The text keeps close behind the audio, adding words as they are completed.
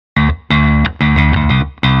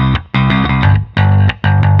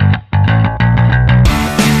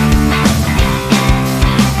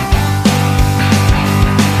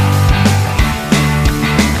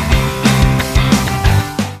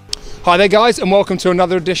Hi there guys, and welcome to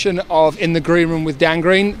another edition of In the Green Room with Dan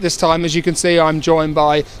Green. This time, as you can see, I'm joined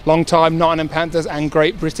by long-time Nottingham Panthers and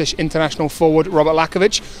great British international forward Robert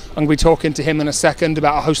Lachowicz. I'm going to be talking to him in a second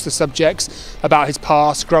about a host of subjects, about his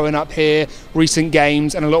past, growing up here, recent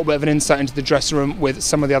games, and a little bit of an insight into the dressing room with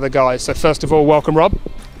some of the other guys. So first of all, welcome Rob.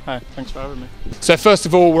 Hi, thanks for having me. So first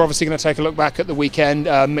of all, we're obviously going to take a look back at the weekend,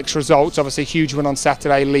 mixed results, obviously huge win on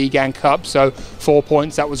Saturday, League and Cup, so 4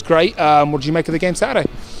 points, that was great. What did you make of the game Saturday?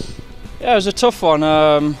 Yeah, it was a tough one.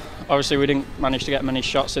 Obviously we didn't manage to get many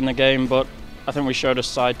shots in the game, but I think we showed a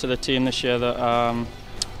side to the team this year that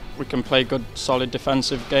we can play good, solid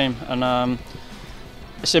defensive game, and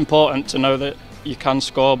it's important to know that you can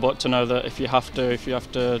score, but to know that if you have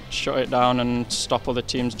to shut it down and stop other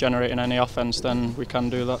teams generating any offence, then we can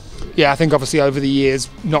do that. Yeah, I think obviously over the years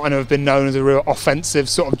Nottingham have been known as a real offensive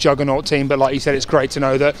sort of juggernaut team, but like you said, it's great to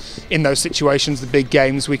know that in those situations, the big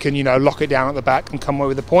games, we can, you know, lock it down at the back and come away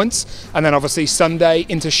with the points. And then obviously Sunday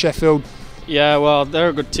into Sheffield. Yeah, well, they're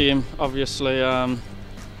a good team, obviously.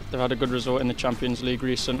 They've had a good result in the Champions League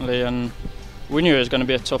recently, and we knew it was going to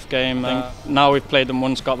be a tough game. Now we've played them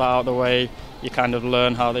once, got that out of the way, you kind of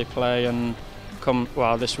learn how they play, and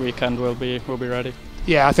this weekend we'll be ready.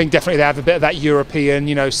 Yeah, I think definitely they have a bit of that European,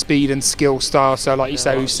 you know, speed and skill style. So like you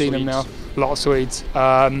say, we've seen them now, a lot of Swedes.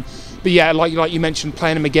 But yeah, like you mentioned,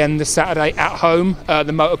 playing them again this Saturday at home,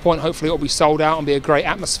 the Motor Point. Hopefully it'll be sold out and be a great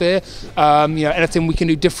atmosphere. You know, anything we can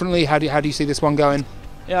do differently? How do you see this one going?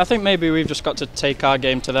 Yeah, I think maybe we've just got to take our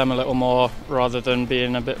game to them a little more, rather than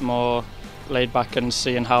being a bit more laid back and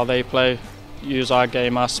seeing how they play. Use our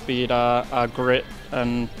game, our speed, our grit,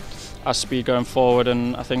 and our speed going forward,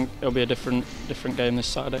 and I think it'll be a different game this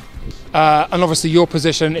Saturday. And obviously your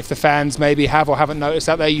position, if the fans maybe have or haven't noticed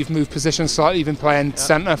out there, you've moved positions slightly. You've been playing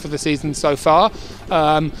centre for the season so far.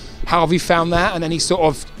 How have you found that, and any sort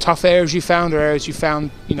of tough areas you found, or areas you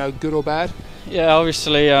found, you know, good or bad? Yeah,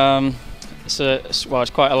 obviously it's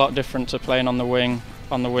quite a lot different to playing on the wing.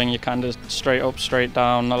 On the wing you're kind of straight up, straight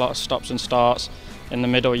down, a lot of stops and starts. In the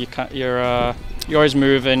middle, you're always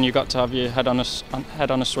moving. You've got to have your head on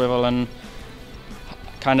a swivel and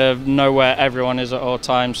kind of know where everyone is at all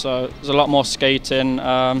times. So there's a lot more skating.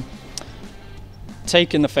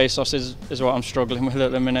 Taking the face-offs is what I'm struggling with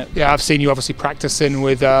at the minute. Yeah, I've seen you obviously practicing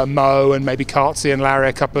with Mo and maybe Kartsy and Larry,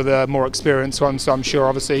 a couple of the more experienced ones. So I'm sure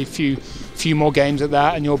obviously a few more games at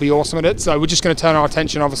that, and you'll be awesome at it. So we're just going to turn our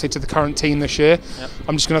attention obviously to the current team this year. Yep.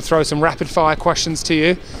 I'm just going to throw some rapid-fire questions to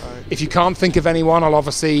you. If you can't think of anyone, I'll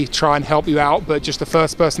obviously try and help you out, but just the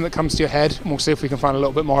first person that comes to your head, and we'll see if we can find a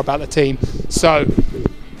little bit more about the team. So,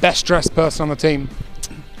 best dressed person on the team?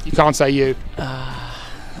 You can't say you.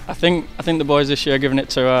 I think the boys this year are giving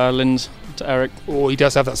it to Linz, to Eric. Oh, he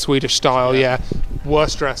does have that Swedish style, yeah.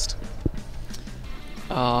 Worst dressed?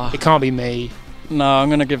 It can't be me. No, I'm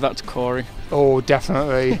going to give that to Corey. Oh,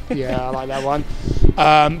 definitely. Yeah, I like that one.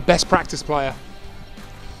 Best practice player?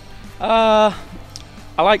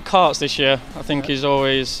 I like Karts this year. I think he's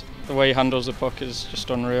always, the way he handles the puck is just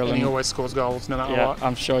unreal. And he always scores goals no matter what.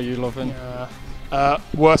 I'm sure you love him. Yeah.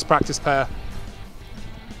 Worst practice player?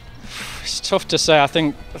 It's tough to say. I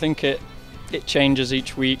think it changes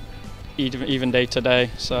each week, even day to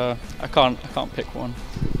day. So I can't pick one.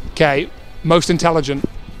 Okay. Most intelligent?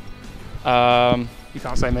 You can't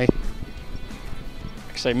say me. I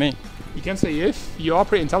can say me. You can say you. You are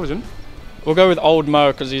pretty intelligent. We'll go with old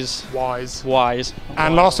Mo because he's wise.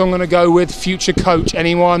 And last one, I'm going to go with future coach.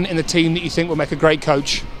 Anyone in the team that you think will make a great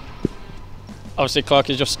coach? Obviously, Clark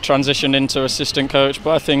has just transitioned into assistant coach,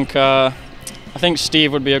 but I think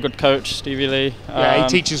Steve would be a good coach, Stevie Lee. Yeah, he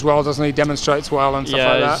teaches well, doesn't he? Demonstrates well and stuff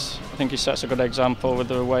like that. I think he sets a good example with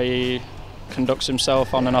the way he conducts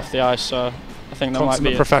himself on and off the ice. So I think that might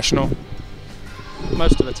be a professional.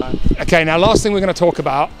 Most of the time. Okay, now last thing we're going to talk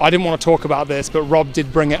about. I didn't want to talk about this, but Rob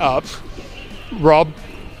did bring it up. Rob,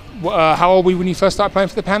 how old were you when you first started playing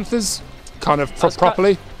for the Panthers? Kind of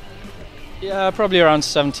properly? Yeah, probably around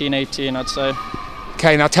 17, 18, I'd say.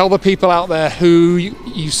 Okay, now tell the people out there who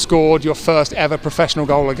you scored your first ever professional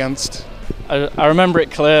goal against. I remember it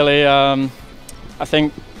clearly. I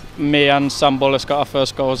think me and Sam Bullis got our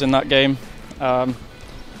first goals in that game. And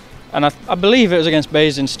I believe it was against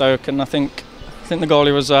Basingstoke, and I think the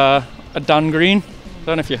goalie was a Dan Green. I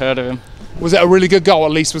don't know if you heard of him. Was it a really good goal?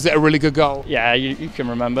 At least was it a really good goal? Yeah, you can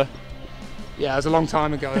remember. Yeah, it was a long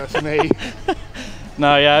time ago for me.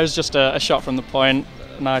 No, yeah, it was just a shot from the point,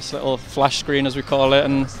 a nice little flash screen as we call it,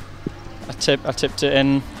 and I tipped it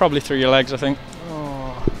in, probably through your legs, I think.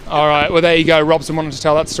 Oh. All right, well there you go. Rob's been wanting to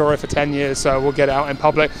tell that story for 10 years, so we'll get it out in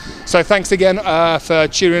public. So thanks again for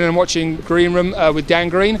tuning in and watching Green Room with Dan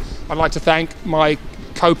Green. I'd like to thank my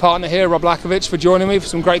co-partner here, Rob Lachowicz, for joining me for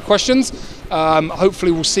some great questions.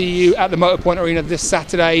 Hopefully we'll see you at the Motorpoint Arena this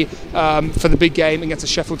Saturday for the big game against the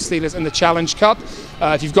Sheffield Steelers in the Challenge Cup.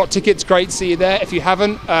 If you've got tickets, great, see you there. If you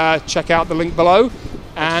haven't, check out the link below.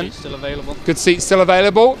 And good seats still available. Good seats still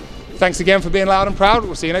available. Thanks again for being loud and proud.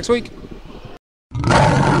 We'll see you next week.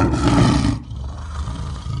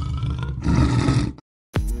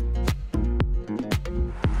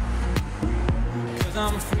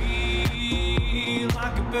 I'm free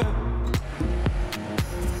like a bird,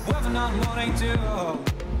 whether not wanting to.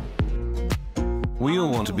 We all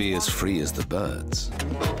want to be as free as the birds,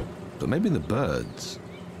 but maybe the birds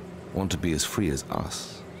want to be as free as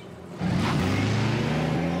us.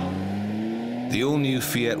 The all-new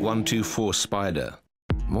Fiat 124 Spider,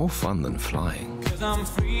 more fun than flying. 'Cause I'm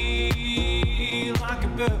free like a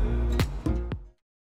bird.